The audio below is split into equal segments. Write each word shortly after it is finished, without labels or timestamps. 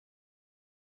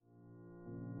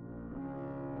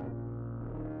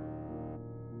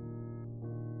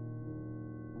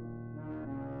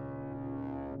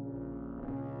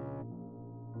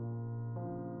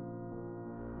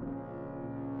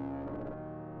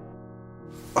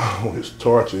Oh, it's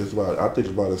torture. I think it's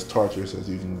about as torturous as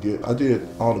you can get. I did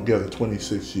altogether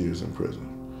 26 years in prison.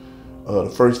 The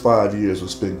first 5 years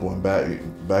was spent going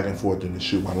back and forth in the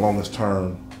SHU. My longest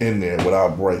term in there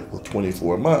without break was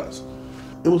 24 months.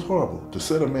 It was horrible to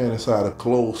set a man inside a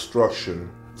closed structure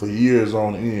for years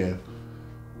on end.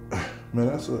 Man,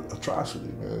 that's an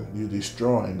atrocity, man. You're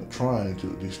trying to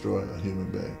destroy a human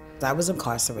being. I was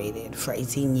incarcerated for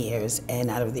 18 years, and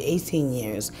out of the 18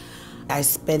 years, I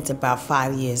spent about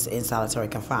 5 years in solitary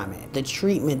confinement. The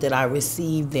treatment that I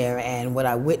received there and what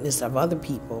I witnessed of other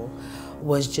people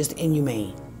was just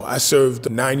inhumane. I served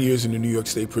 9 years in the New York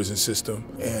State prison system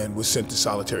and was sent to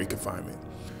solitary confinement.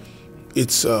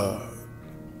 It's a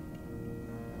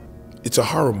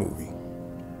horror movie.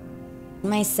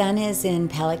 My son is in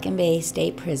Pelican Bay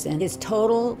State Prison. His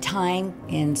total time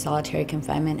in solitary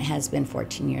confinement has been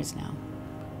 14 years now.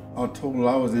 All total,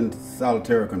 I was in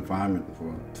solitary confinement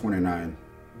for 29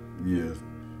 years.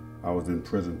 I was in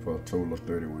prison for a total of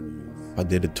 31 years. I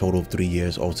did a total of 3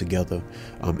 years altogether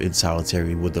in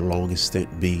solitary, with the longest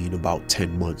stint being about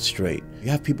 10 months straight.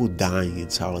 You have people dying in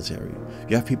solitary.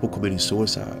 You have people committing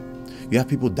suicide. You have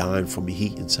people dying from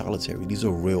heat in solitary. These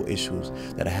are real issues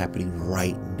that are happening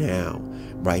right now,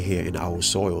 right here in our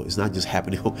soil. It's not just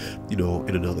happening,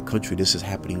 in another country. This is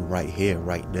happening right here,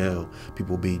 right now.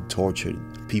 People being tortured.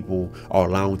 People are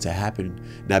allowing it to happen,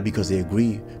 not because they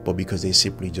agree, but because they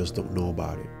simply just don't know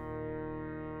about it.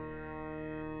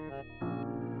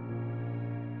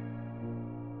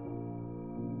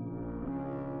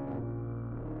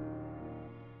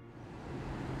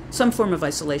 Some form of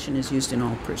isolation is used in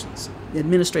all prisons.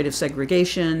 Administrative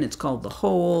segregation, it's called the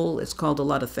hole, it's called a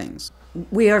lot of things.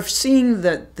 We are seeing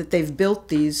that they've built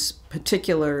these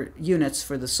particular units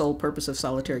for the sole purpose of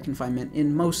solitary confinement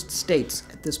in most states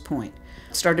at this point.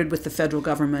 It started with the federal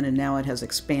government and now it has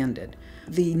expanded.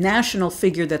 The national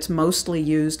figure that's mostly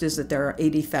used is that there are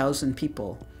 80,000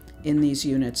 people in these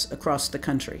units across the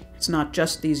country. It's not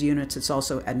just these units, it's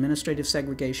also administrative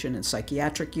segregation and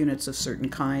psychiatric units of certain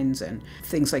kinds and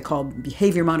things they call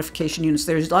behavior modification units.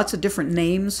 There's lots of different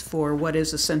names for what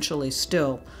is essentially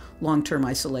still long-term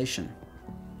isolation.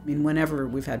 I mean, whenever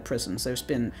we've had prisons, there's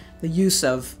been the use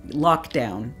of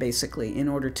lockdown, basically, in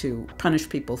order to punish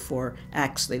people for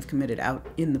acts they've committed out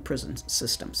in the prison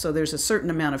system. So there's a certain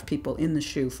amount of people in the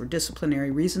SHU for disciplinary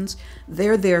reasons.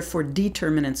 They're there for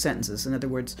determinate sentences. In other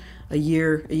words, a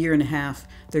year and a half.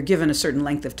 They're given a certain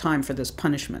length of time for this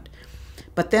punishment.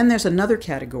 But then there's another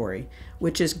category,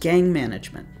 which is gang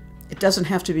management. It doesn't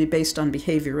have to be based on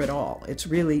behavior at all. It's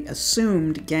really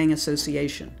assumed gang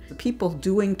association. The people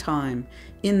doing time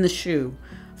in the SHU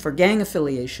for gang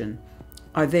affiliation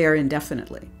are there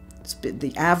indefinitely.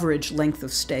 The average length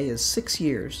of stay is 6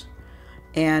 years,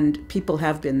 and people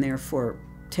have been there for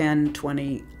 10,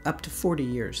 20, up to 40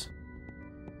 years.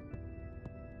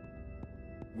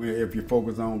 If you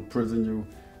focus on prison, you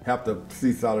have to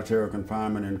see solitary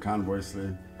confinement, and conversely,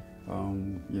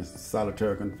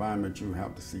 solitary confinement, you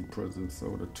have to see prison,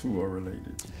 so the two are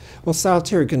related. Well,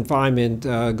 solitary confinement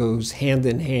goes hand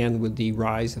in hand with the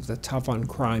rise of the tough on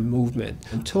crime movement.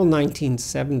 Until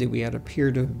 1970, we had a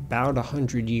period of about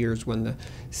 100 years when the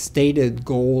stated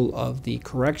goal of the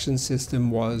correction system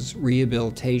was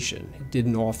rehabilitation. It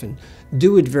didn't often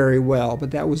do it very well,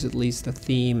 but that was at least the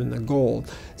theme and the goal.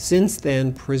 Since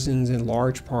then, prisons in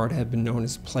large part have been known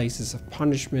as places of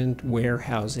punishment,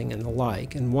 warehousing, and the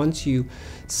like. And once you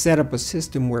set up a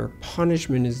system where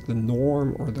punishment is the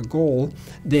norm or the goal,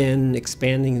 then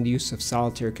expanding the use of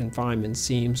solitary confinement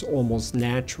seems almost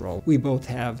natural. We both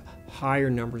have higher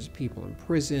numbers of people in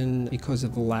prison because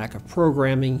of the lack of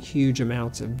programming, huge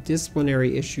amounts of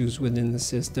disciplinary issues within the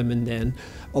system, and then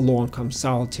along comes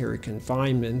solitary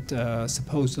confinement,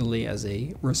 supposedly as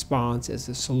a response, as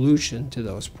a solution to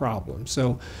those problems.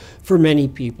 So for many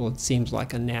people, it seems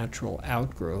like a natural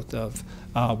outgrowth of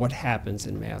what happens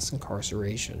in mass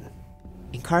incarceration.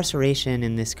 Incarceration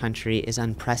in this country is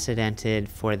unprecedented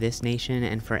for this nation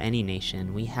and for any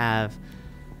nation. We have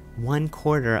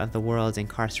 1/4 of the world's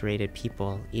incarcerated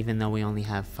people, even though we only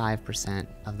have 5%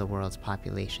 of the world's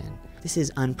population. This is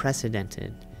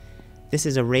unprecedented. This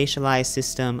is a racialized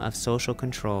system of social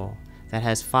control that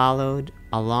has followed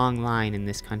a long line in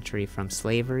this country, from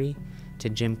slavery to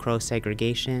Jim Crow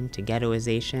segregation to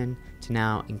ghettoization to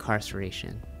now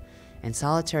incarceration. And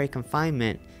solitary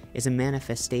confinement is a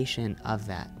manifestation of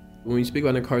that. When we speak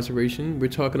about incarceration, we're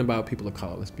talking about people of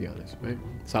color, let's be honest, right?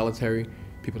 Solitary,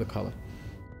 people of color.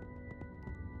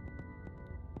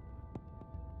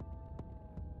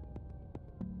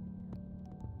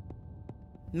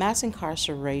 Mass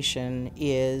incarceration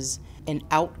is an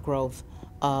outgrowth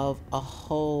of a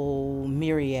whole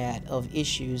myriad of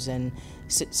issues and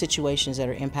situations that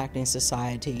are impacting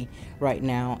society right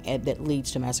now and that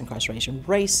leads to mass incarceration.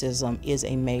 Racism is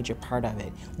a major part of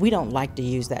it. We don't like to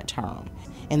use that term.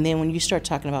 And then when you start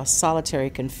talking about solitary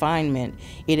confinement,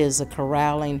 it is a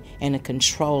corralling and a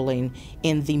controlling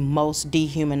in the most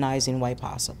dehumanizing way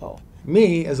possible.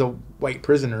 Me, as a white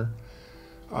prisoner,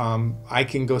 I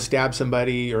can go stab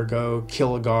somebody or go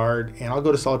kill a guard, and I'll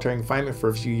go to solitary confinement for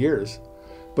a few years.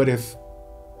 But if,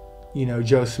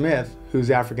 Joe Smith,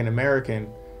 who's African American,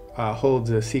 holds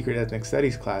a secret ethnic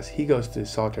studies class, he goes to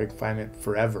solitary confinement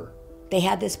forever. They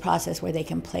had this process where they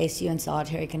can place you in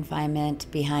solitary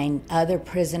confinement behind other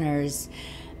prisoners,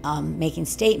 making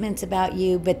statements about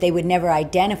you, but they would never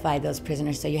identify those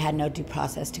prisoners, so you had no due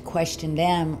process to question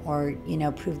them or,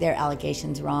 prove their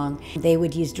allegations wrong. They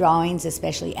would use drawings,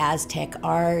 especially Aztec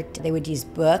art. They would use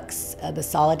books. The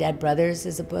Soledad Brothers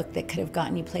is a book that could have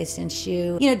gotten you placed in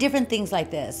SHU. Different things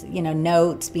like this.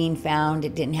 Notes being found.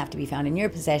 It didn't have to be found in your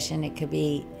possession. It could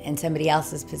be in somebody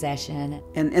else's possession.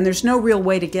 And there's no real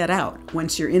way to get out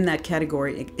once you're in that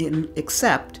category,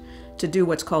 except to do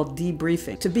what's called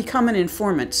debriefing, to become an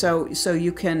informant. So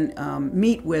you can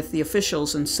meet with the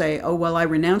officials and say, oh, well, I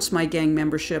renounced my gang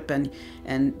membership, and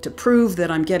to prove that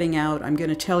I'm getting out, I'm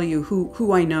going to tell you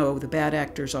who I know the bad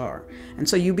actors are. And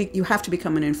so you have to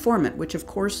become an informant, which of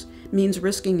course means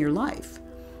risking your life,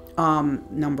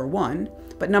 number one.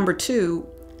 But number two,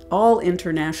 all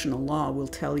international law will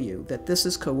tell you that this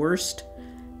is coerced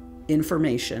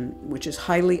information, which is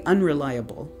highly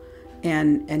unreliable.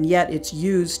 And yet it's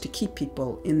used to keep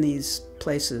people in these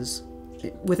places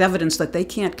with evidence that they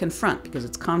can't confront because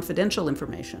it's confidential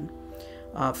information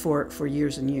for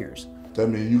years and years. That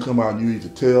means you come out and you either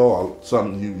tell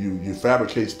something, you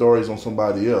fabricate stories on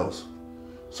somebody else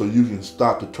so you can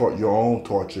stop your own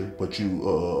torture, but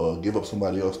you give up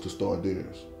somebody else to start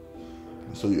theirs.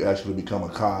 And so you actually become a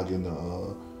cog in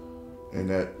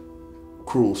that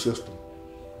cruel system.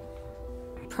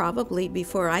 Probably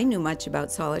before I knew much about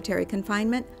solitary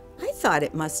confinement, I thought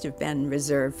it must have been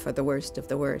reserved for the worst of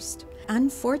the worst.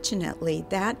 Unfortunately,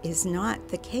 that is not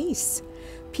the case.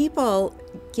 People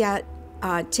get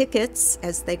tickets,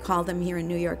 as they call them here in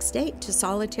New York State, to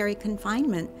solitary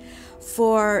confinement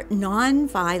for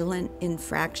non-violent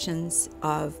infractions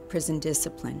of prison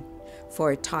discipline,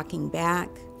 for talking back,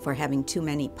 for having too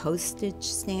many postage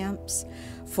stamps,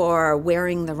 for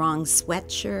wearing the wrong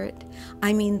sweatshirt.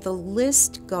 I mean, the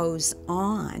list goes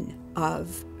on of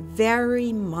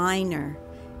very minor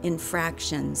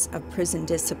infractions of prison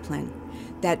discipline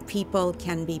that people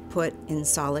can be put in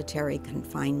solitary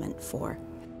confinement for.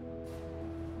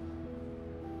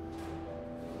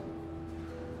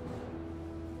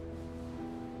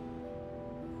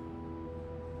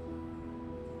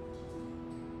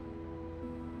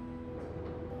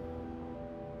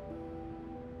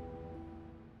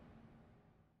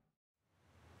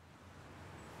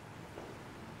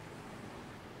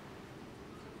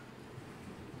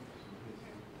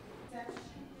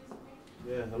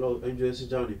 Yeah, hello, MJ, this is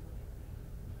Johnny.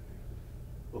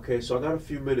 Okay, so I got a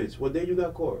few minutes. What day you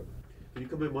got court? Can you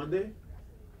come in Monday?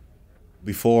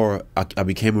 Before I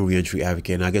became a reentry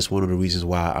advocate, and I guess one of the reasons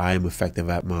why I am effective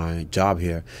at my job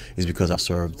here is because I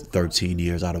served 13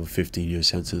 years out of a 15-year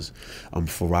sentence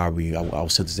for robbery. I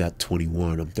was sentenced at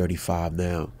 21. I'm 35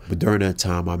 now. But during that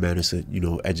time, I managed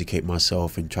to, educate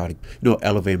myself and try to,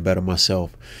 elevate and better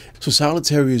myself. So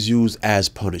solitary is used as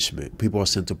punishment. People are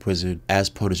sent to prison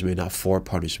as punishment, not for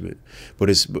punishment.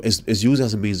 But it's used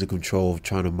as a means of control of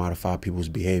trying to modify people's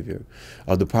behavior.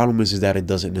 The problem is that it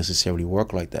doesn't necessarily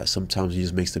work like that. Sometimes it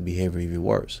just makes the behavior even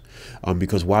worse.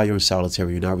 Because while you're in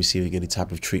solitary, you're not receiving any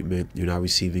type of treatment. You're not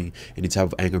receiving any type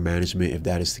of anger management, if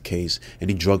that is the case.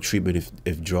 Any drug treatment,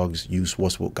 if drugs use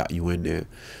was what got you in there.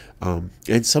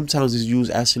 And sometimes it's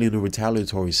used actually in a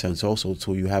retaliatory sense also.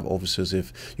 So you have officers,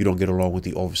 if you don't get along with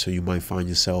the officer, you might find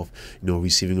yourself,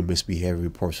 receiving a misbehavior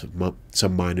report for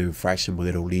some minor infraction, but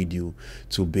it'll lead you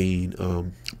to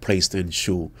being placed in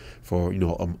SHU for,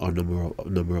 a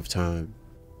number of time.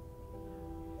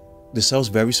 The cell's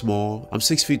very small. I'm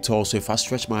 6 feet tall, so if I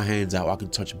stretch my hands out, I can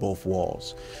touch both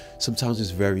walls. Sometimes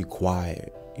it's very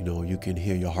quiet. You can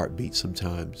hear your heartbeat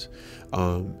sometimes.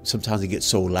 Sometimes it gets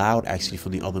so loud actually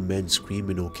from the other men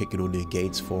screaming or kicking on their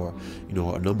gates for, a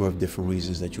number of different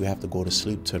reasons that you have to go to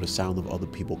sleep to the sound of other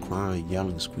people crying,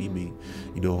 yelling, screaming,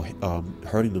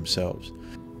 hurting themselves.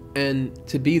 And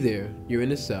to be there, you're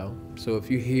in a cell. So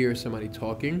if you hear somebody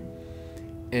talking,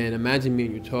 and imagine me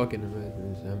and you're talking,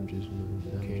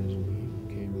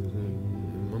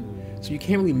 so you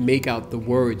can't really make out the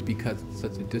words because it's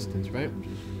such a distance, right?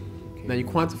 Now you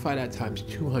quantify that times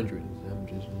 200.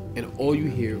 and all you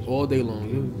hear all day long,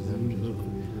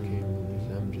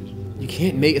 you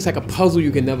can't make, it's like a puzzle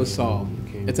you can never solve.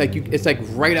 It's like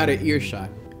right out of earshot.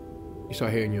 You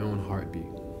start hearing your own heartbeat.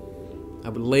 I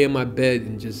would lay in my bed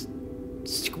and just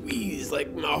squeeze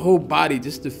like my whole body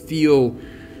just to feel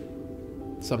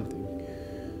something.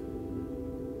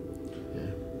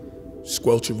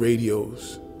 Squelching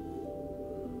radios,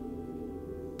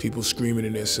 people screaming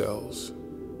in their cells,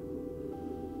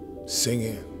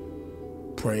 singing,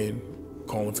 praying,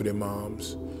 calling for their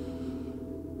moms.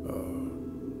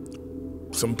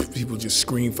 Some people just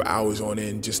scream for hours on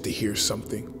end just to hear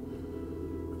something.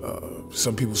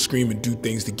 Some people scream and do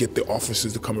things to get the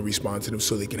officers to come and respond to them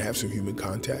so they can have some human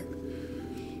contact.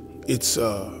 It's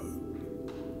a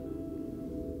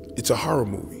horror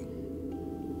movie.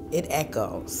 It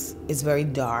echoes. It's very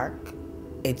dark.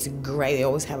 It's gray. They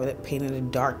always have it painted a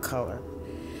dark color.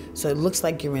 So it looks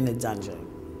like you're in a dungeon.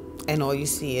 And all you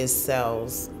see is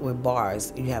cells with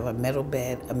bars. You have a metal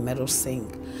bed, a metal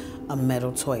sink, a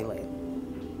metal toilet.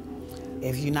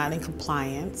 If you're not in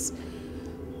compliance,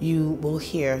 you will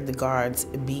hear the guards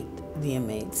beat the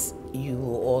inmates. You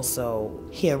will also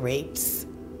hear rapes.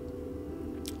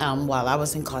 While I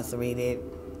was incarcerated,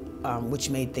 which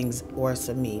made things worse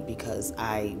for me because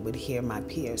I would hear my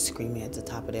peers screaming at the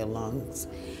top of their lungs.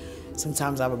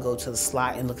 Sometimes I would go to the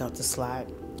slot and look out the slot,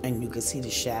 and you could see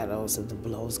the shadows of the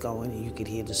blows going, and you could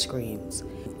hear the screams.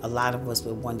 A lot of us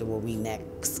would wonder what we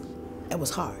next. It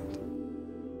was hard.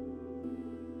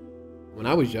 When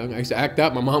I was young, I used to act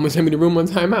out. My mom would send me to the room on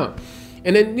timeout.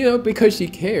 And then, you know, because she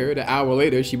cared, an hour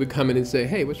later, she would come in and say,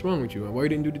 hey, what's wrong with you? Why you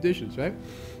didn't do the dishes, right?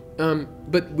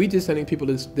 But we just sending people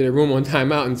to their room on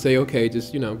timeout and say, okay,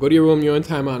 just, you know, go to your room, you're on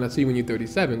timeout, and I'll see you when you're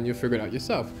 37, you'll figure it out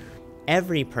yourself.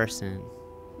 Every person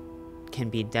can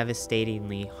be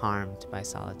devastatingly harmed by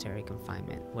solitary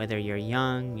confinement. Whether you're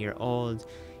young, you're old,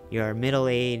 you're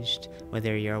middle-aged,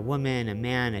 whether you're a woman, a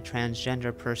man, a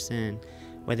transgender person,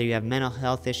 whether you have mental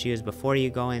health issues before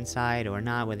you go inside or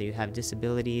not, whether you have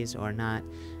disabilities or not.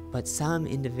 But some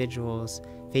individuals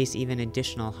face even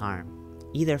additional harm,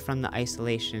 either from the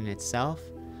isolation itself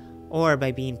or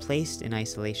by being placed in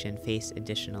isolation face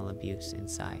additional abuse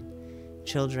inside.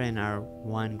 Children are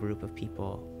one group of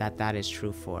people that is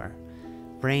true for.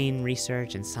 Brain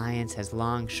research and science has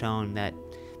long shown that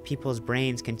people's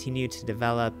brains continue to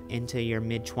develop into your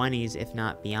mid-20s, if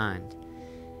not beyond.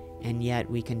 And yet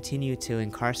we continue to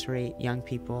incarcerate young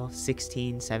people,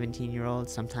 16,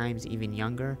 17-year-olds, sometimes even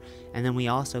younger, and then we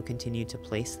also continue to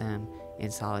place them in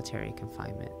solitary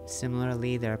confinement.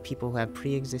 Similarly, there are people who have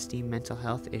pre-existing mental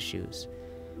health issues,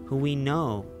 who we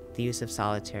know the use of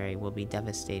solitary will be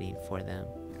devastating for them.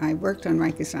 I worked on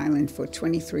Rikers Island for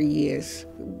 23 years.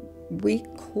 We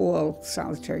call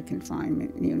solitary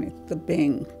confinement unit the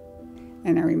Bing.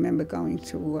 And I remember going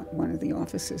to one of the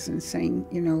offices and saying,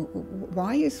 you know,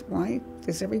 why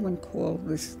does everyone call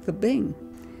this the Bing?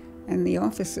 And the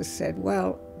officer said,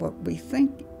 well, what we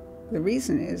think the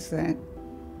reason is that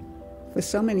for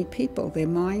so many people, their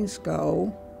minds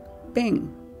go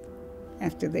Bing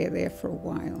after they're there for a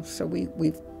while. So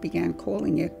we began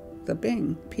calling it the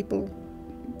Bing. People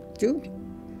do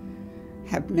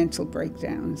have mental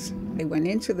breakdowns. They went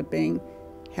into the Bing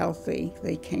healthy,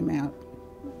 they came out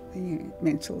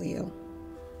mentally ill.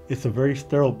 It's a very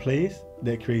sterile place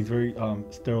that creates very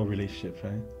sterile relationships,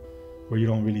 right? Where you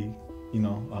don't really,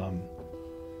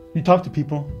 you talk to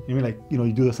people, you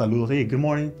do the saludos, hey, good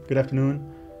morning, good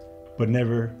afternoon, but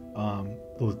never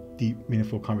those deep,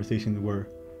 meaningful conversations where,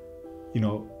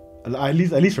 at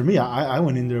least for me, I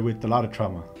went in there with a lot of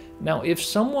trauma. Now, if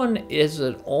someone is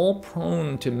at all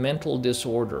prone to mental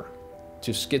disorder,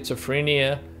 to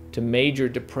schizophrenia, to major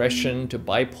depression, to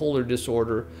bipolar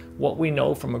disorder, what we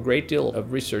know from a great deal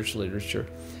of research literature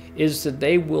is that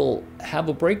they will have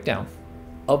a breakdown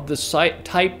of the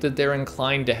type that they're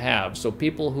inclined to have. So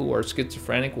people who are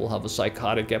schizophrenic will have a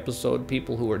psychotic episode.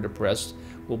 People who are depressed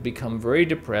will become very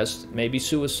depressed, maybe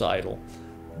suicidal.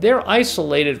 They're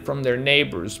isolated from their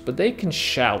neighbors, but they can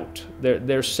shout.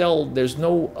 Their cell, there's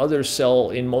no other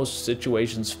cell in most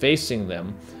situations facing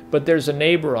them, but there's a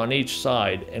neighbor on each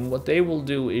side, and what they will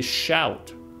do is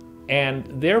shout. And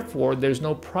therefore, there's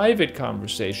no private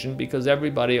conversation because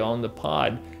everybody on the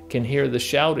pod can hear the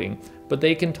shouting, but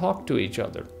they can talk to each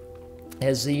other.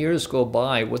 As the years go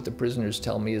by, what the prisoners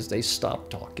tell me is they stop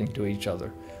talking to each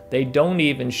other. They don't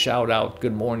even shout out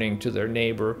good morning to their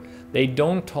neighbor. They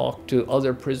don't talk to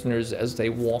other prisoners as they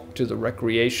walk to the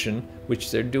recreation,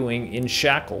 which they're doing in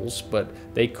shackles, but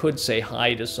they could say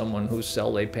hi to someone whose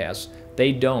cell they pass.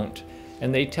 They don't.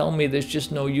 And they tell me there's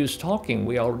just no use talking.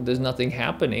 There's nothing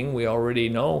happening. We already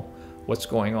know what's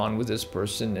going on with this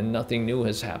person and nothing new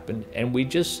has happened, and we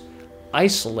just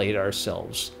isolate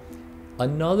ourselves.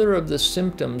 Another of the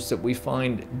symptoms that we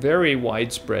find very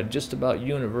widespread, just about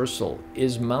universal,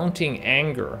 is mounting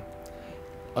anger,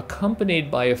 accompanied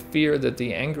by a fear that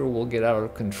the anger will get out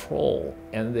of control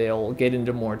and they'll get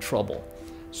into more trouble.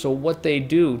 So what they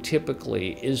do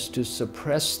typically is to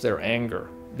suppress their anger.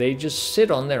 They just sit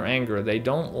on their anger. They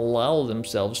don't allow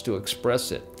themselves to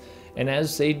express it. And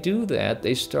as they do that,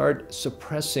 they start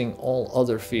suppressing all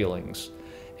other feelings.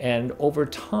 And over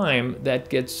time, that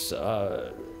gets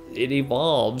it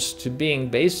evolves to being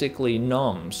basically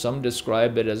numb. Some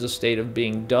describe it as a state of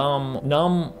being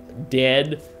numb,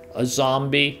 dead, a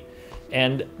zombie,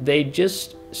 and they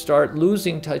just start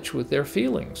losing touch with their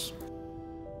feelings.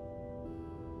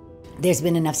 There's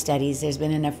been enough studies, there's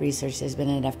been enough research, there's been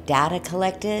enough data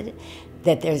collected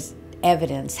that there's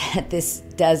evidence that this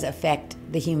does affect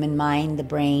the human mind, the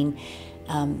brain,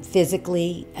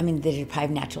 physically. I mean, they're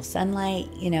deprived of natural sunlight,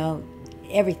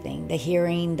 everything, the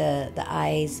hearing, the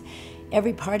eyes,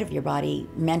 every part of your body,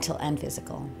 mental and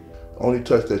physical. Only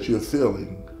touch that you're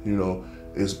feeling,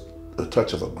 is a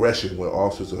touch of aggression where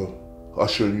officers are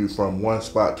ushering you from one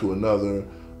spot to another,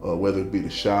 whether it be the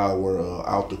shower,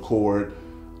 out the court,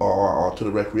 or to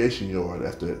the recreation yard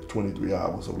after 23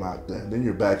 hours of lockdown. Then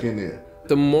you're back in there.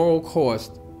 The moral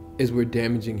cost is we're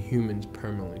damaging humans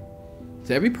permanently.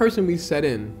 So every person we set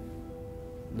in,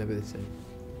 never the same.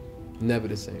 Never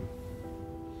the same.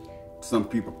 Some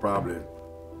people probably,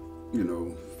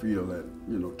 feel that,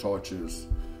 torture is,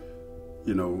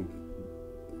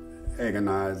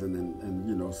 agonizing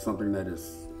and something that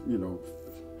is,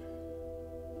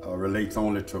 relates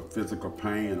only to physical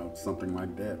pain or something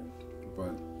like that.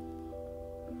 But,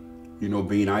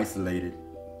 being isolated,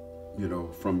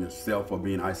 from yourself or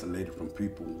being isolated from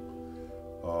people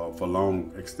for a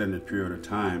long, extended period of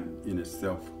time in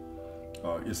itself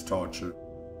is torture.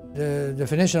 The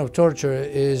definition of torture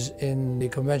is in the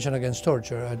Convention Against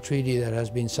Torture, a treaty that has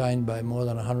been signed by more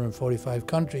than 145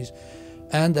 countries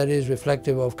and that is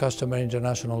reflective of customary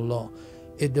international law.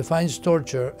 It defines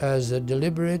torture as a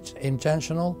deliberate,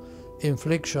 intentional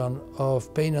infliction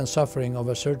of pain and suffering of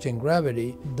a certain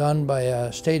gravity done by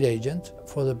a state agent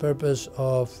for the purpose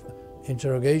of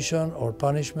interrogation or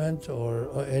punishment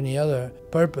or any other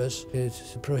purpose.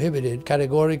 Is prohibited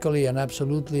categorically and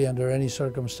absolutely under any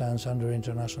circumstance under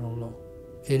international law.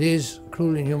 It is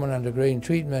cruel, inhuman, and degrading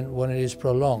treatment when it is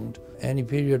prolonged. Any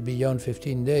period beyond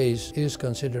 15 days is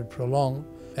considered prolonged,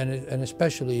 and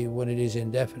especially when it is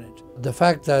indefinite. The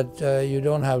fact that you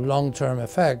don't have long-term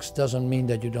effects doesn't mean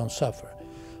that you don't suffer.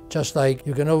 Just like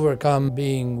you can overcome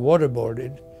being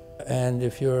waterboarded, and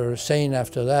if you're sane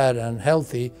after that and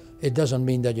healthy, it doesn't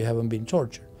mean that you haven't been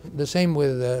tortured. The same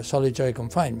with solitary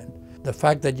confinement. The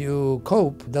fact that you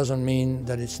cope doesn't mean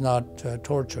that it's not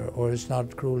torture or it's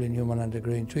not cruel, inhuman, and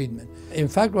degrading treatment. In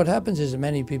fact, what happens is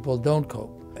many people don't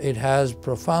cope. It has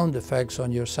profound effects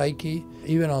on your psyche,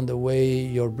 even on the way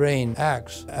your brain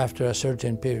acts after a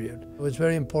certain period. It's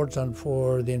very important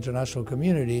for the international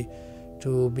community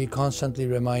to be constantly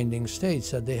reminding states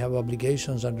that they have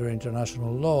obligations under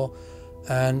international law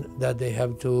and that they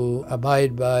have to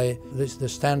abide by the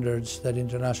standards that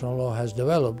international law has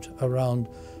developed around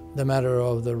the matter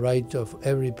of the right of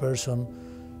every person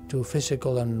to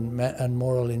physical and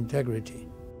moral integrity.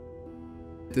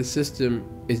 The system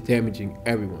is damaging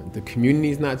everyone. The community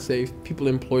is not safe. People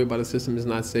employed by the system is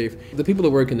not safe. The people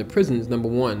that work in the prisons, number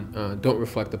one, don't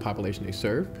reflect the population they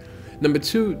serve. Number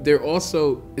two, they're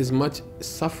also as much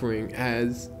suffering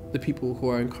as the people who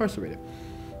are incarcerated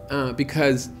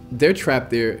because they're trapped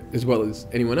there as well as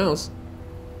anyone else.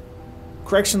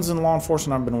 Corrections and law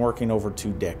enforcement, I've been working over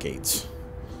 2 decades.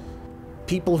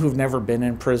 People who've never been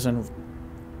in prison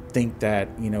think that,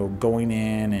 going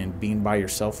in and being by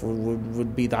yourself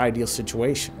would be the ideal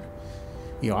situation.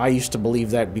 I used to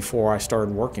believe that before I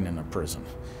started working in a prison.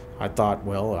 I thought,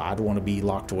 well, I'd want to be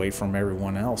locked away from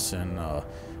everyone else and,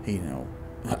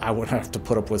 I would have to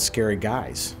put up with scary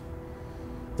guys.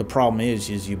 The problem is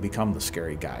you become the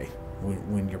scary guy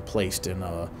when you're placed in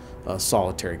a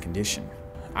solitary condition.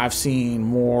 I've seen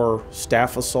more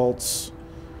staff assaults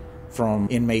from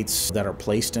inmates that are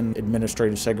placed in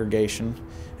administrative segregation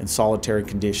in solitary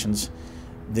conditions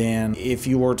than if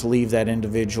you were to leave that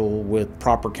individual with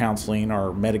proper counseling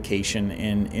or medication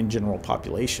in general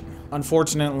population.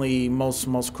 Unfortunately,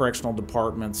 most correctional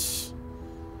departments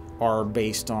are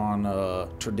based on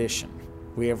tradition.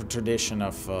 We have a tradition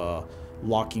of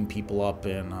locking people up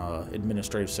in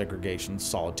administrative segregation,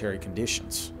 solitary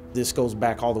conditions. This goes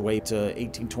back all the way to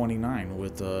 1829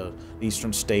 with the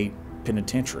Eastern State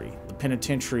Penitentiary. The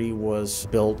penitentiary was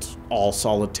built all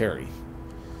solitary.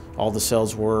 All the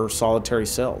cells were solitary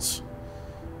cells.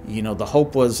 You know, the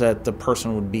hope was that the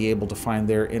person would be able to find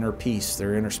their inner peace,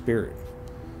 their inner spirit.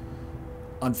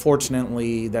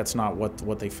 Unfortunately, that's not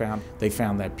what they found. They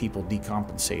found that people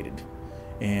decompensated,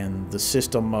 and the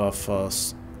system of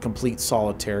complete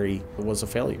solitary was a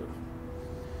failure.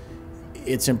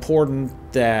 It's important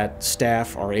that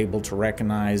staff are able to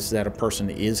recognize that a person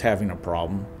is having a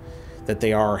problem, that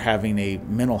they are having a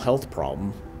mental health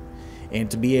problem, and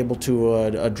to be able to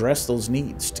address those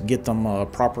needs, to get them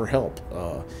proper help.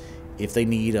 If they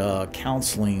need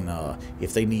counseling,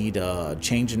 if they need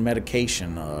change in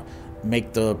medication,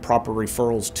 make the proper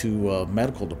referrals to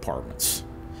medical departments.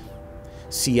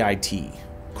 CIT,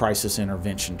 crisis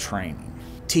intervention training,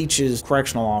 teaches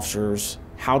correctional officers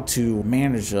how to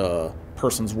manage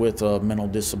persons with mental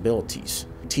disabilities.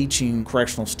 Teaching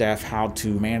correctional staff how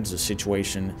to manage the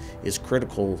situation is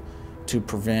critical to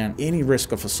prevent any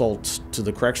risk of assault to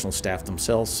the correctional staff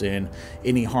themselves and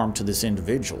any harm to this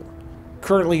individual.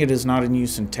 Currently, it is not in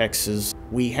use in Texas.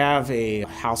 We have a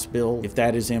House bill. If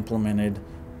that is implemented,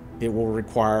 it will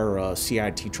require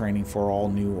CIT training for all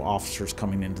new officers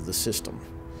coming into the system.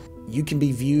 You can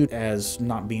be viewed as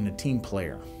not being a team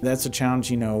player. That's a challenge,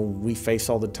 you know, we face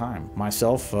all the time.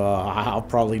 Myself, I'll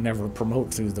probably never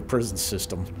promote through the prison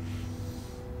system.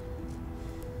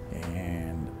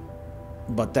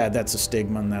 But that's a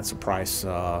stigma and that's a price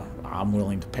I'm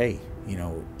willing to pay. You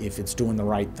know, if it's doing the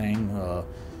right thing,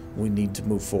 we need to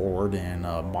move forward and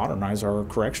modernize our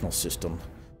correctional system.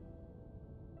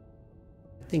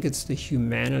 I think it's the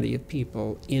humanity of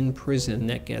people in prison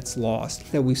that gets lost,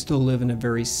 that we still live in a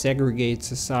very segregated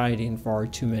society in far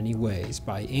too many ways,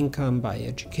 by income, by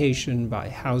education, by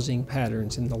housing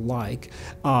patterns and the like.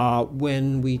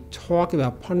 When we talk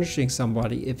about punishing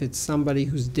somebody, if it's somebody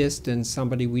who's distant,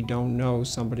 somebody we don't know,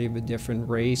 somebody of a different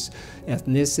race,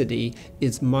 ethnicity,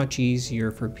 it's much easier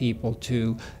for people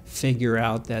to figure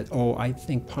out that, oh, I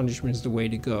think punishment is the way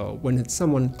to go. When it's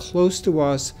someone close to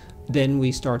us, then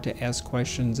we start to ask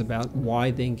questions about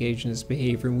why they engage in this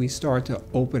behavior, and we start to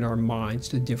open our minds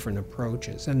to different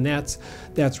approaches. And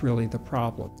that's really the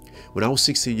problem. When I was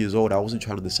 16 years old, I wasn't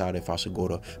trying to decide if I should go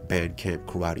to band camp,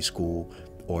 karate school,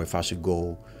 or if I should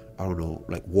go, I don't know,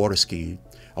 like water skiing.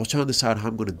 I was trying to decide how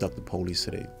I'm going to duck the police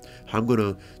today. How I'm going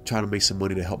to try to make some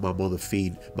money to help my mother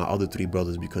feed my other 3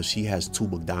 brothers because she has 2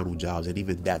 McDonald's jobs, and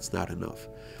even that's not enough.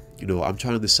 You know, I'm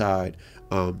trying to decide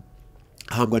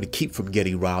how I'm going to keep from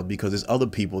getting robbed because there's other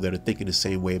people that are thinking the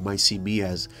same way. It might see me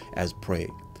as prey.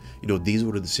 You know, these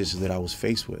were the decisions that I was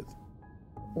faced with.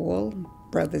 All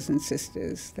brothers and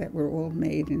sisters that were all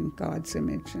made in God's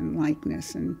image and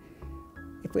likeness, and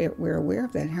if we're aware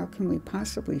of that, how can we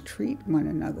possibly treat one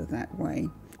another that way?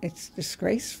 It's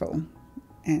disgraceful,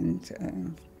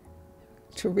 and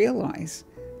to realize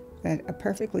that a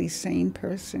perfectly sane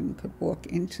person could walk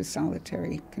into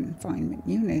solitary confinement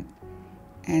unit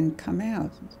and come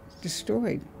out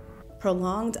destroyed.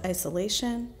 Prolonged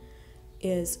isolation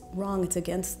is wrong. It's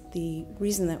against the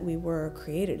reason that we were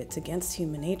created. It's against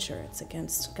human nature. It's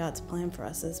against God's plan for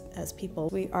us as people.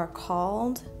 We are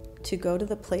called to go to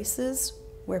the places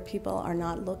where people are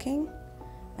not looking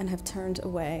and have turned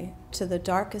away, to the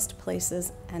darkest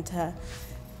places, and to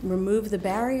remove the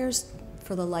barriers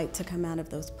for the light to come out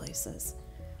of those places.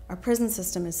 Our prison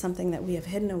system is something that we have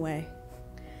hidden away.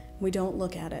 We don't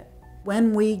look at it.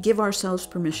 When we give ourselves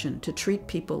permission to treat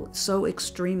people so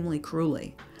extremely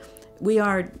cruelly, we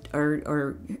are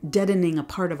deadening a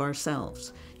part of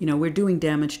ourselves. You know, we're doing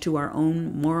damage to our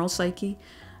own moral psyche,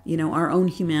 you know, our own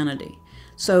humanity.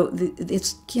 So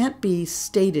it can't be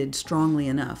stated strongly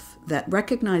enough that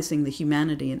recognizing the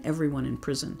humanity in everyone in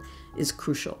prison is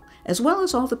crucial, as well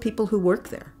as all the people who work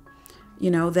there. You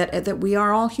know, that we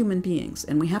are all human beings,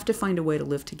 and we have to find a way to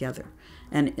live together.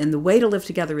 And the way to live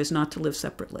together is not to live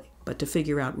separately, but to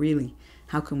figure out really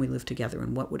how can we live together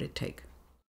and what would it take.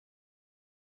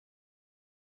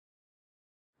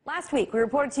 Last week, we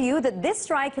reported to you that this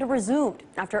strike had resumed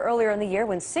after earlier in the year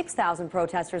when 6,000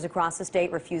 protesters across the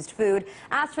state refused food,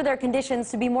 asked for their conditions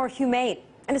to be more humane,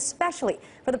 and especially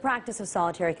for the practice of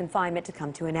solitary confinement to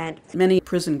come to an end. Many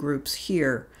prison groups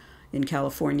here in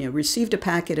California received a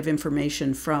packet of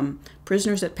information from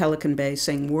prisoners at Pelican Bay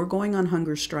saying, we're going on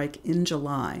hunger strike in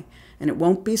July, and it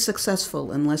won't be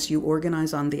successful unless you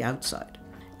organize on the outside.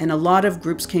 And a lot of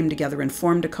groups came together and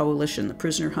formed a coalition, the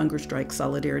Prisoner Hunger Strike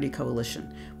Solidarity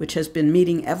Coalition, which has been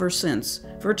meeting ever since,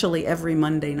 virtually every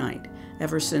Monday night,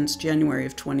 ever since January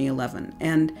of 2011.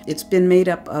 And it's been made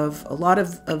up of a lot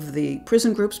of the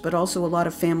prison groups, but also a lot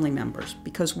of family members,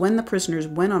 because when the prisoners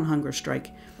went on hunger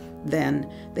strike,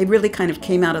 then, they really kind of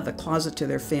came out of the closet to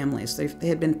their families. They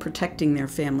had been protecting their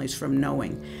families from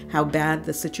knowing how bad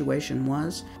the situation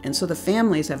was. And so the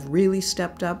families have really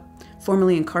stepped up.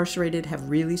 Formerly incarcerated have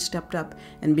really stepped up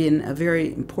and been a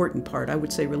very important part, I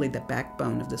would say really the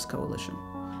backbone of this coalition.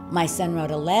 My son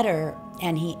wrote a letter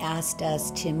and he asked us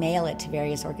to mail it to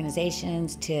various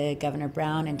organizations, to Governor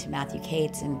Brown and to Matthew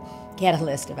Gates, and he had a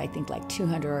list of, I think, like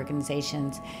 200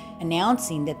 organizations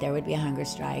announcing that there would be a hunger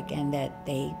strike and that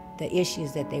the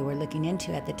issues that they were looking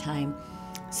into at the time.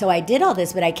 So I did all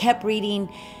this, but I kept reading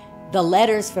the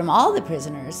letters from all the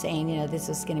prisoners saying, you know, this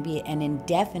was going to be an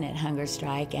indefinite hunger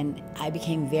strike, and I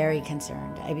became very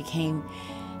concerned. I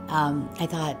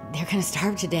thought, they're going to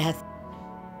starve to death.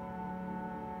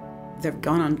 They've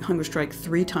gone on hunger strike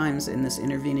 3 times in this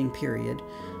intervening period,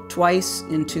 twice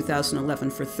in 2011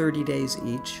 for 30 days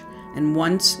each, and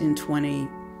once in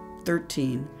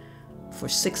 2013 for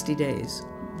 60 days.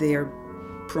 They are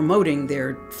promoting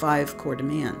their 5 core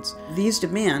demands. These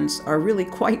demands are really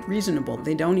quite reasonable.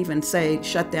 They don't even say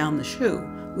shut down the SHU,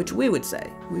 which we would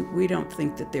say. We don't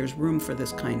think that there's room for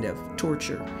this kind of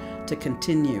torture to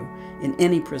continue in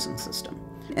any prison system.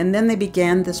 And then they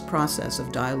began this process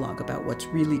of dialogue about what's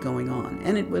really going on.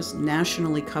 And it was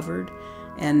nationally covered.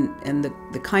 And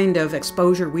the kind of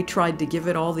exposure we tried to give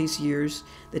it all these years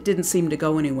that didn't seem to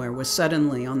go anywhere was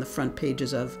suddenly on the front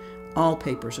pages of all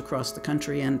papers across the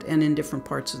country and in different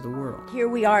parts of the world. Here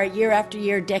we are, year after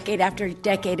year, decade after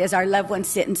decade, as our loved ones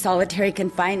sit in solitary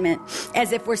confinement,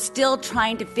 as if we're still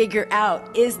trying to figure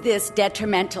out, is this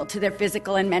detrimental to their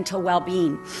physical and mental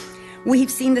well-being?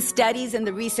 We've seen the studies and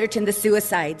the research and the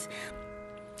suicides.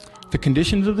 The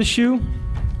conditions of the SHU.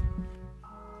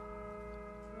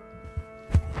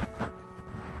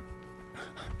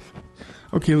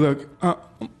 Okay, look,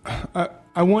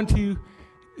 I want to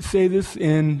say this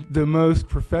in the most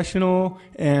professional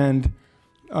and,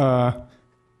 so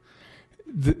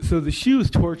the SHU is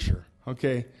torture,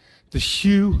 okay? The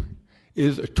SHU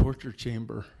is a torture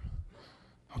chamber,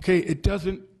 okay? It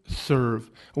doesn't serve.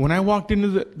 When I walked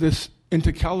into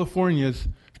into California's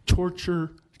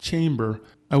torture chamber,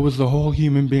 I was a whole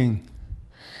human being.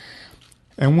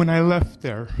 And when I left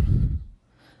there,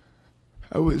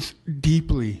 I was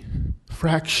deeply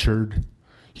fractured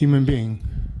human being.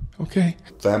 Okay?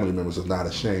 Family members are not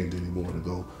ashamed anymore to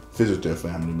go visit their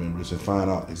family members and find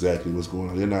out exactly what's going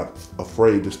on. They're not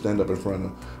afraid to stand up in front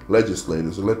of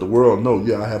legislators and let the world know,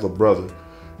 yeah, I have a brother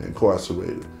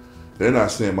incarcerated. They're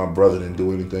not saying my brother didn't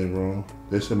do anything wrong.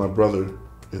 They say my brother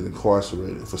is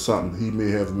incarcerated for something he may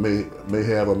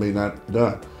have or may not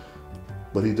done.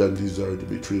 But he doesn't deserve to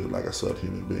be treated like a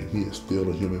subhuman being. He is still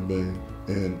a human being.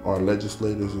 And our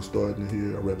legislators are starting to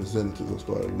hear, our representatives are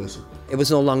starting to listen. It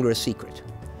was no longer a secret.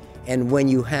 And when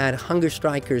you had hunger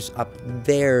strikers up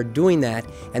there doing that,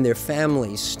 and their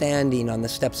families standing on the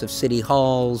steps of city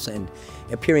halls and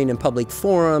appearing in public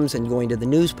forums and going to the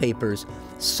newspapers,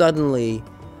 suddenly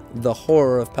the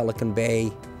horror of Pelican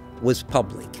Bay was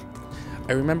public.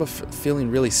 I remember feeling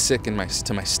really sick to my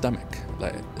stomach,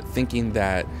 like, thinking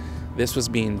that this was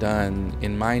being done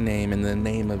in my name, in the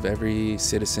name of every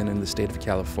citizen in the state of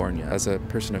California. As a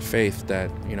person of faith,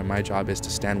 that, you know, my job is to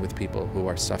stand with people who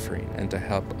are suffering and to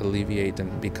help alleviate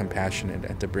and be compassionate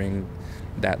and to bring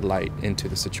that light into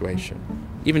the situation.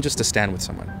 Even just to stand with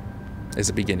someone is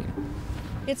a beginning.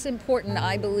 It's important,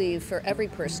 I believe, for every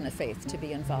person of faith to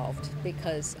be involved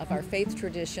because of our faith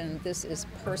tradition. This is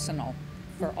personal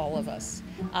for all of us.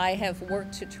 I have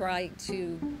worked to try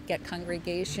to get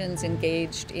congregations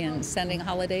engaged in sending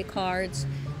holiday cards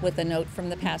with a note from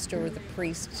the pastor or the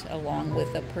priest along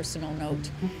with a personal note.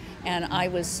 And I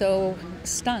was so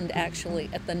stunned,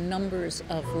 actually, at the numbers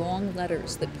of long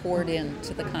letters that poured in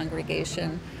to the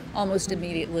congregation, almost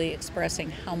immediately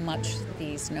expressing how much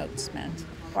these notes meant.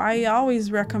 I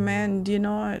always recommend,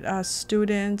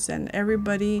 students and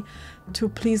everybody to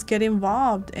please get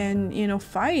involved and,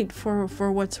 fight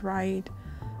for what's right.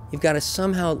 You've got to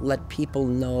somehow let people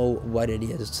know what it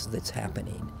is that's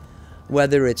happening,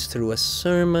 whether it's through a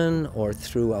sermon or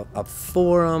through a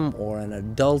forum or an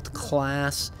adult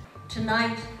class.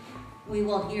 Tonight, we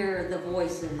will hear the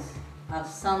voices of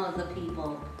some of the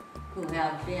people who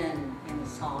have been in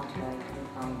solitary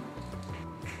confinement.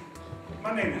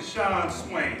 My name is Sean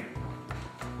Swain,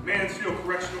 Mansfield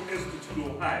Correctional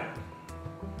Institute, Ohio.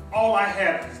 All I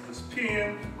have is this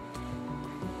pen,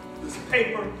 this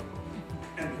paper,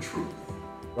 and the truth.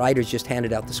 Writers just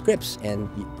handed out the scripts, and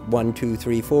 1, 2,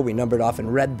 3, 4, we numbered off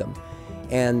and read them.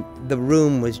 And the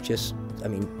room was just,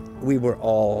 we were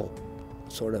all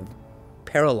sort of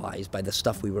paralyzed by the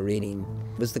stuff we were reading.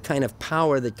 It was the kind of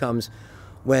power that comes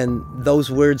when those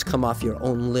words come off your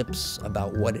own lips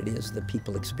about what it is that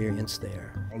people experience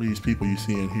there. All these people you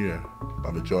see in here,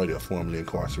 a majority are formerly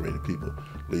incarcerated people,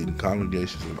 leading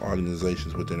congregations and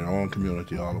organizations within their own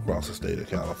community all across the state of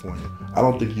California. I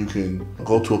don't think you can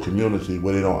go to a community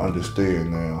where they don't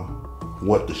understand now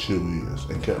what the SHU is,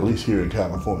 and at least here in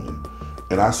California.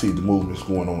 And I see the movements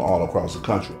going on all across the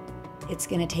country. It's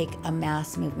going to take a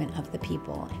mass movement of the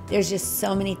people. There's just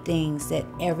so many things that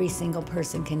every single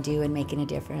person can do in making a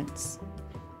difference.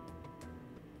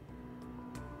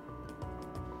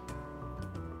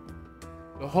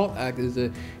 The HALT Act is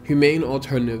a humane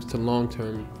alternative to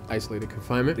long-term isolated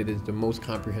confinement. It is the most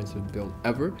comprehensive bill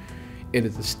ever. It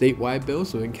is a statewide bill,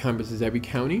 so it encompasses every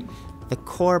county. The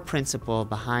core principle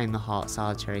behind the HALT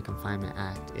Solitary Confinement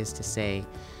Act is to say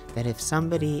that if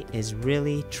somebody is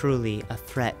really, truly a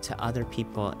threat to other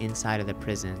people inside of the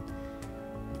prison,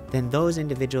 then those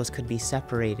individuals could be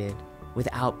separated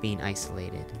without being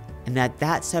isolated. And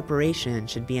that separation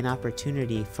should be an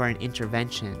opportunity for an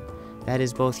intervention that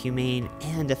is both humane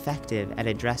and effective at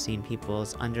addressing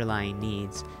people's underlying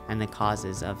needs and the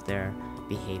causes of their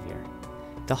behavior.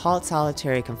 The HALT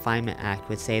Solitary Confinement Act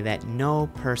would say that no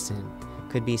person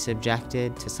could be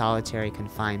subjected to solitary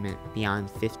confinement beyond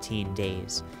 15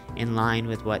 days, in line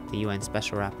with what the UN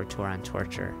Special Rapporteur on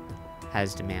Torture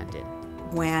has demanded.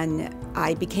 When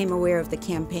I became aware of the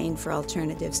campaign for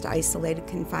alternatives to isolated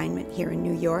confinement here in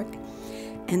New York,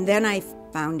 and then I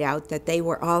found out that they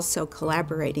were also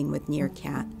collaborating with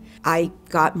NEARCAT, I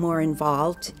got more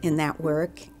involved in that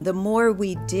work. The more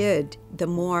we did, the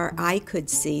more I could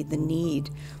see the need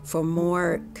for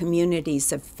more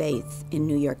communities of faith in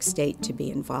New York State to be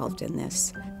involved in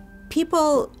this.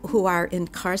 People who are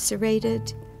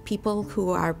incarcerated, people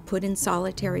who are put in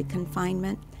solitary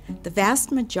confinement, the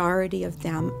vast majority of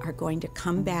them are going to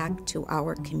come back to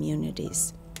our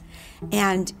communities.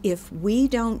 And if we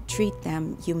don't treat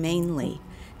them humanely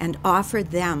and offer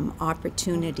them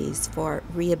opportunities for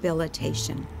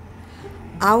rehabilitation,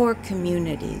 our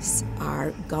communities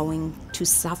are going to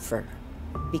suffer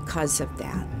because of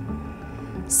that.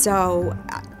 So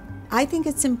I think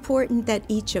it's important that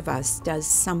each of us does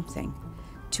something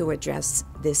to address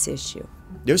this issue.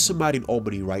 There's somebody in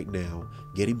Albany right now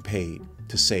getting paid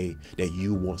to say that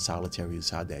you want solitary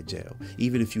inside that jail,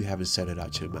 even if you haven't said it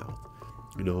out your mouth.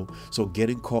 You know, so get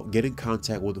in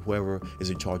contact with whoever is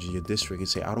in charge of your district and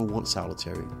say, I don't want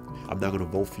solitary. I'm not going to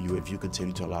vote for you if you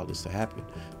continue to allow this to happen.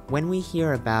 When we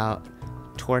hear about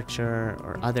torture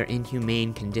or other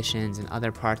inhumane conditions in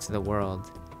other parts of the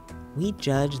world, we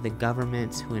judge the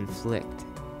governments who inflict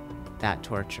that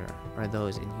torture or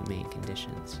those inhumane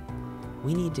conditions.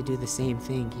 We need to do the same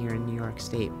thing here in New York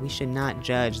State. We should not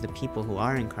judge the people who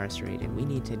are incarcerated. We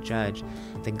need to judge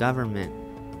the government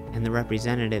and the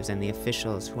representatives and the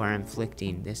officials who are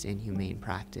inflicting this inhumane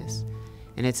practice.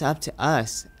 And it's up to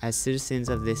us as citizens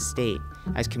of this state,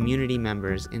 as community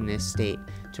members in this state,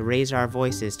 to raise our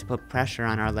voices, to put pressure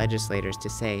on our legislators to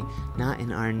say, not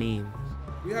in our name.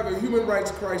 We have a human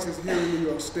rights crisis here in New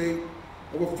York State.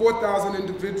 Over 4,000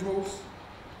 individuals,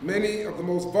 many of the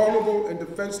most vulnerable and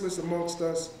defenseless amongst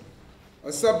us,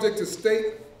 are subject to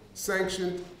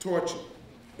state-sanctioned torture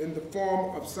in the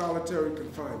form of solitary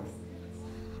confinement.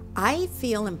 I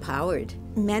feel empowered.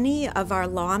 Many of our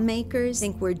lawmakers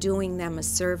think we're doing them a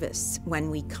service when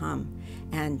we come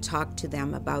and talk to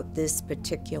them about this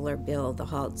particular bill, the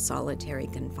HALT Solitary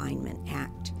Confinement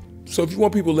Act. So if you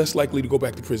want people less likely to go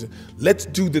back to prison, let's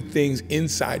do the things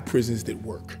inside prisons that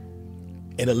work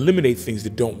and eliminate things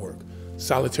that don't work.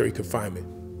 Solitary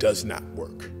confinement does not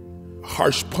work.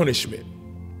 Harsh punishment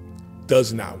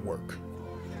does not work.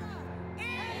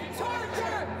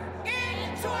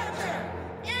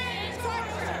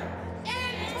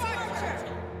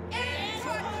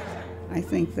 I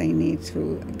think they need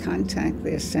to contact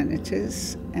their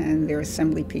senators and their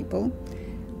assembly people,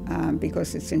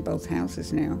 because it's in both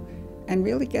houses now, and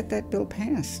really get that bill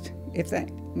passed.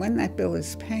 When that bill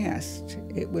is passed,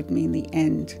 it would mean the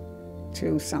end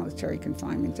to solitary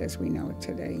confinement as we know it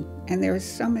today. And there are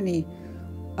so many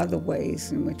other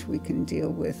ways in which we can deal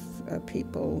with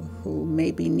people who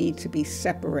maybe need to be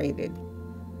separated,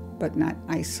 but not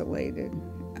isolated.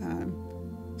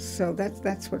 So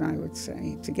that's what I would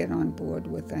say, to get on board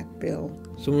with that bill.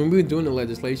 So when we were doing the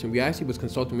legislation, we actually was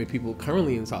consulting with people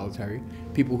currently in solitary,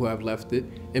 people who have left it,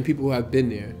 and people who have been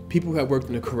there, people who have worked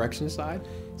on the corrections side.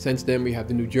 Since then, we have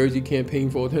the New Jersey campaign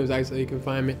for alternatives to isolated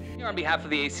confinement. Here on behalf of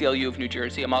the ACLU of New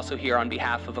Jersey, I'm also here on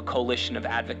behalf of a coalition of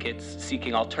advocates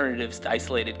seeking alternatives to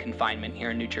isolated confinement here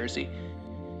in New Jersey.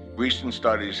 Recent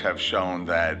studies have shown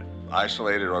that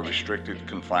isolated or restricted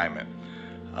confinement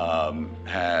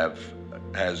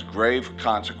has grave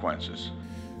consequences.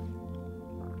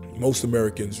 Most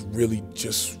Americans really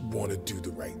just want to do the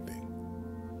right thing.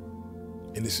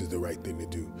 And this is the right thing to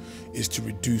do, is to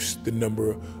reduce the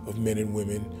number of men and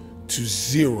women to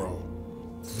 0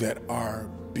 that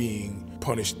are being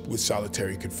punished with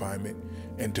solitary confinement,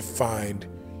 and to find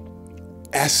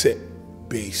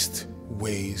asset-based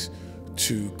ways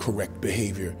to correct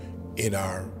behavior in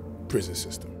our prison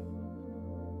system.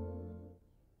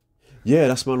 Yeah,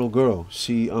 that's my little girl.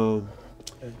 She's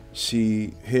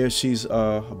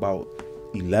about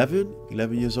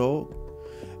 11 years old,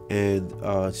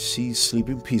 and she's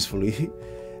sleeping peacefully.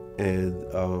 And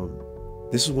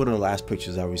this is one of the last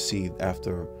pictures I received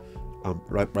after,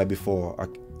 right before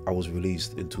I was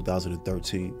released in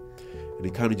 2013. And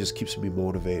it kind of just keeps me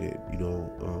motivated, you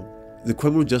know. The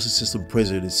criminal justice system,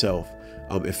 prison itself,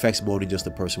 affects more than just the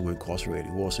person we're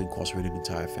incarcerating. We're also incarcerating the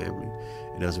entire family.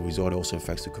 And as a result, it also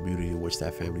affects the community in which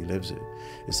that family lives in.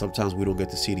 And sometimes we don't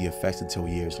get to see the effects until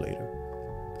years later.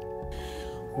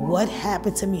 What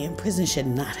happened to me in prison should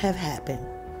not have happened,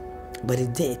 but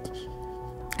it did.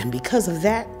 And because of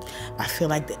that, I feel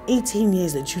like the 18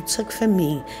 years that you took from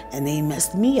me and they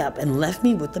messed me up and left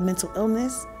me with the mental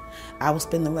illness, I will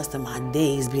spend the rest of my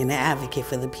days being an advocate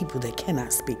for the people that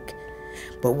cannot speak.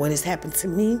 But what has happened to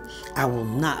me, I will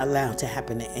not allow to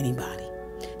happen to anybody.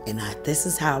 And this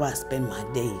is how I spend my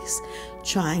days,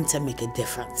 trying to make a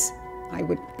difference. I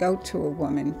would go to a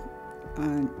woman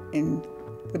in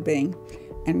the Bing,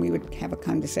 and we would have a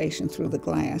conversation through the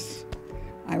glass.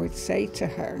 I would say to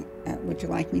her, would you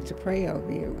like me to pray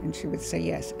over you? And she would say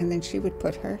yes. And then she would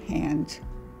put her hand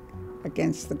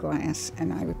against the glass,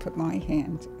 and I would put my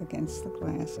hand against the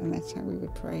glass, and that's how we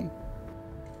would pray.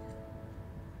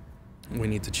 We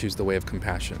need to choose the way of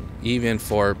compassion. Even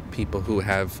for people who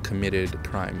have committed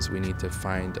crimes, we need to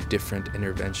find different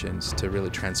interventions to really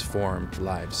transform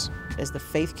lives. As the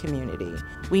faith community,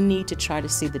 we need to try to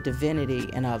see the divinity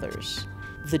in others.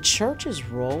 The church's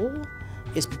role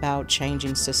is about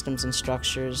changing systems and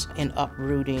structures and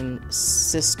uprooting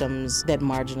systems that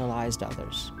marginalized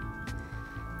others.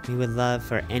 We would love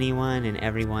for anyone and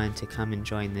everyone to come and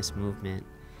join this movement.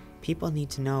 People need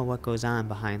to know what goes on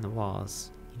behind the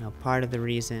walls. You know, part of the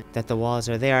reason that the walls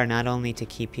are there are not only to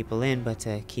keep people in, but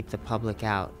to keep the public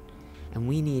out. And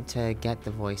we need to get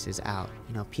the voices out.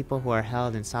 You know, people who are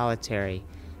held in solitary,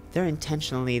 they're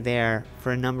intentionally there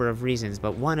for a number of reasons,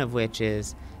 but one of which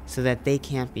is so that they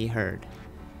can't be heard.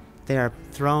 They are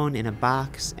thrown in a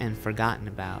box and forgotten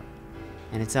about.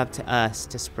 And it's up to us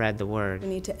to spread the word. We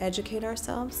need to educate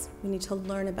ourselves. We need to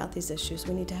learn about these issues.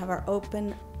 We need to have our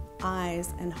open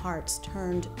eyes and hearts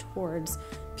turned towards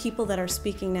people that are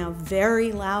speaking now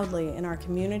very loudly in our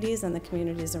communities and the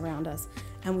communities around us,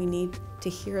 and we need to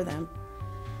hear them.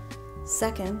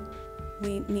 Second,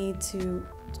 we need to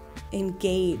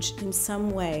engage in some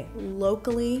way,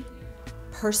 locally,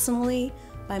 personally,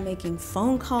 by making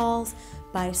phone calls,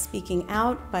 by speaking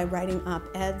out, by writing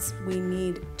op-eds. We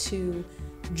need to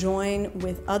join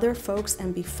with other folks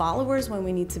and be followers when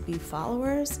we need to be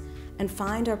followers, and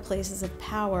find our places of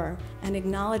power and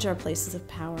acknowledge our places of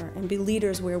power and be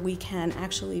leaders where we can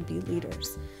actually be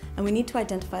leaders. And we need to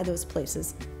identify those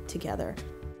places together.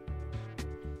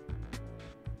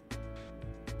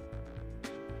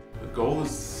 The goal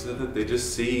is so that they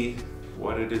just see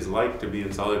what it is like to be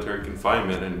in solitary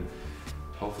confinement, and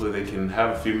hopefully they can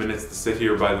have a few minutes to sit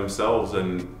here by themselves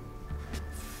and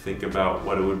think about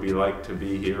what it would be like to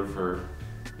be here for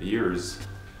years.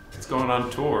 It's going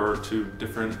on tour to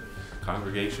different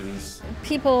congregations.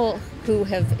 People who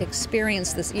have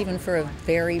experienced this even for a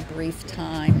very brief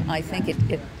time, I think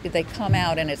they come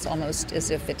out and it's almost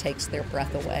as if it takes their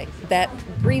breath away. That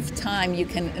brief time, you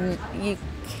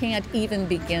can't even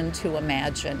begin to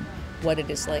imagine what it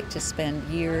is like to spend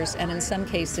years, and in some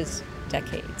cases,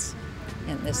 decades,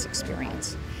 in this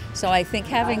experience. So I think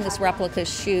having this replica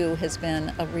shoe has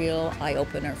been a real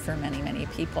eye-opener for many, many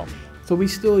people. So we're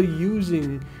still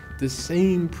using the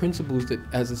same principles that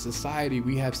as a society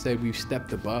we have said we've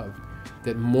stepped above,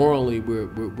 that morally we're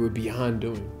beyond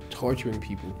doing, torturing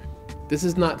people. This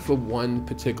is not for one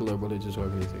particular religious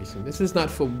organization. This is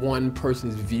not for one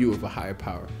person's view of a higher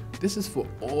power. This is for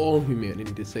all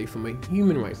humanity to say from a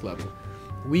human rights level.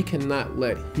 We cannot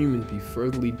let humans be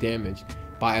furtherly damaged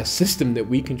by a system that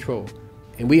we control,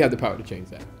 and we have the power to change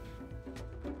that.